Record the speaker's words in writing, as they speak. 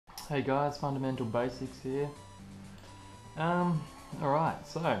Hey guys, Fundamental Basics here. Alright,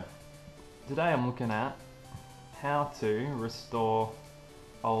 so today I'm looking at how to restore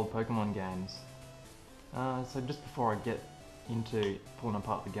old Pokemon games. So just before I get into pulling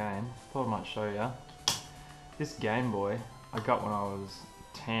apart the game, thought I might show you. This Game Boy I got when I was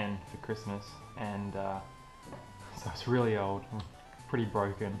 10 for Christmas, and so it's really old, pretty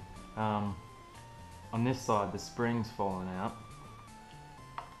broken. On this side the spring's fallen out,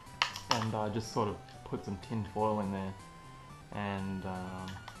 and I just sort of put some tin foil in there, and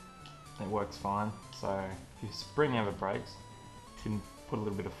it works fine. So if your spring ever breaks, you can put a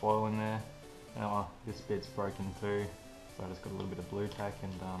little bit of foil in there. Now this bit's broken too, so I just got a little bit of blue tack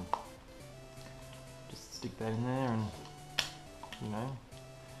and just stick that in there, and you know,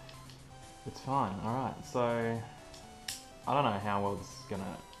 it's fine. Alright, so I don't know how well this is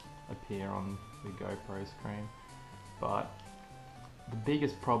gonna appear on the GoPro screen, but the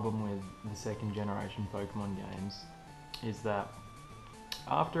biggest problem with the second generation Pokemon games is that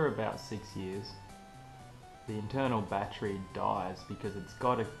after about 6 years, the internal battery dies because it's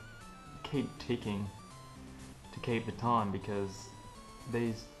got to keep ticking to keep the time, because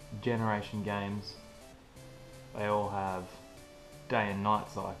these generation games, they all have day and night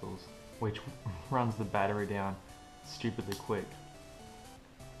cycles, which runs the battery down stupidly quick.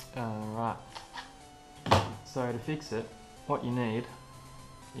 Right, so to fix it, what you need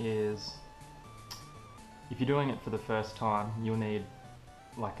is, if you're doing it for the first time, you'll need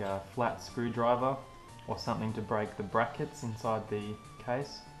like a flat screwdriver or something to break the brackets inside the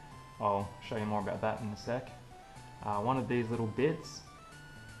case. I'll show you more about that in a sec. One of these little bits,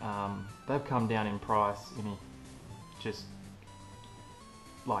 they've come down in price in just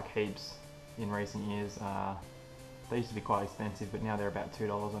like heaps in recent years. They used to be quite expensive, but now they're about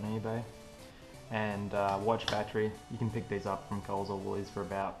 $2 on eBay. And watch battery, you can pick these up from Coles or Woolies for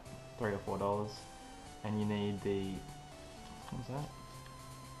about $3 or $4. And you need the, what's that?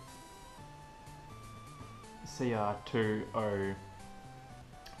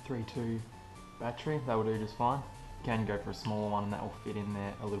 CR2032 battery. That will do just fine. You can go for a smaller one and that will fit in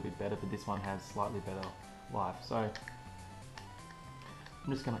there a little bit better, but this one has slightly better life. So I'm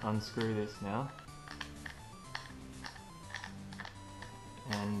just going to unscrew this now.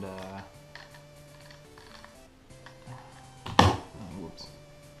 And whoops.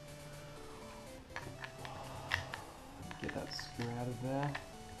 Get that screw out of there.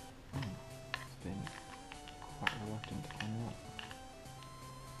 It's been quite reluctant to come out.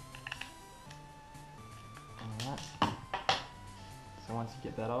 Alright. So once you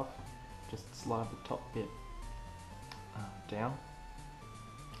get that off, just slide the top bit down.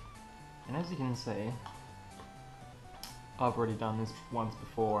 And as you can see, I've already done this once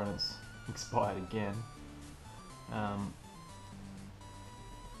before and it's expired again.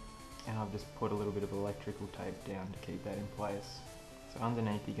 And I've just put a little bit of electrical tape down to keep that in place. So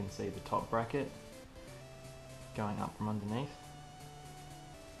underneath you can see the top bracket going up from underneath,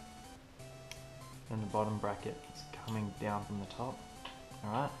 and the bottom bracket is coming down from the top.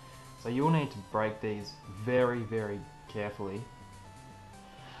 Alright, so you'll need to break these very, very carefully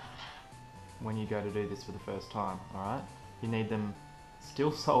when you go to do this for the first time. Alright, you need them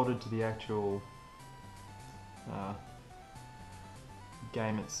still soldered to the actual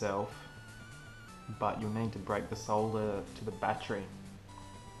game itself, but you'll need to break the solder to the battery.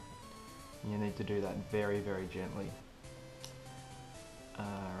 You need to do that very, very gently.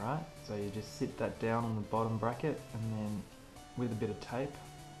 Alright, so you just sit that down on the bottom bracket, and then with a bit of tape,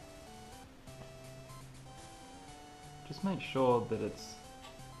 just make sure that it's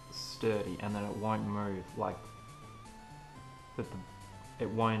sturdy and that it won't move, like that it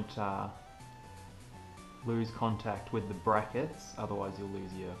won't lose contact with the brackets, otherwise you'll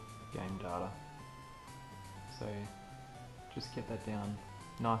lose your game data. So just get that down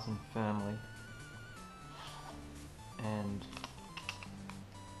nice and firmly, and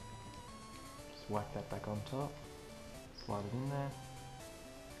just whack that back on top, slide it in there.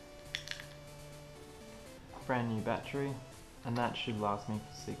 Brand new battery, and that should last me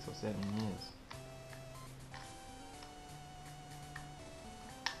for 6 or 7 years.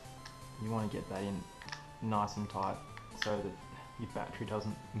 You want to get that in nice and tight so that your battery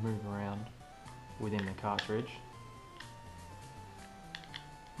doesn't move around within the cartridge.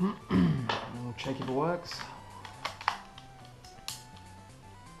 And we'll check if it works.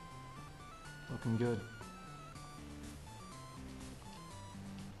 Looking good.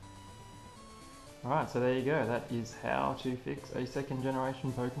 Alright, so there you go. That is how to fix a second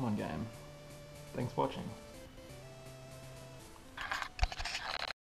generation Pokemon game. Thanks for watching.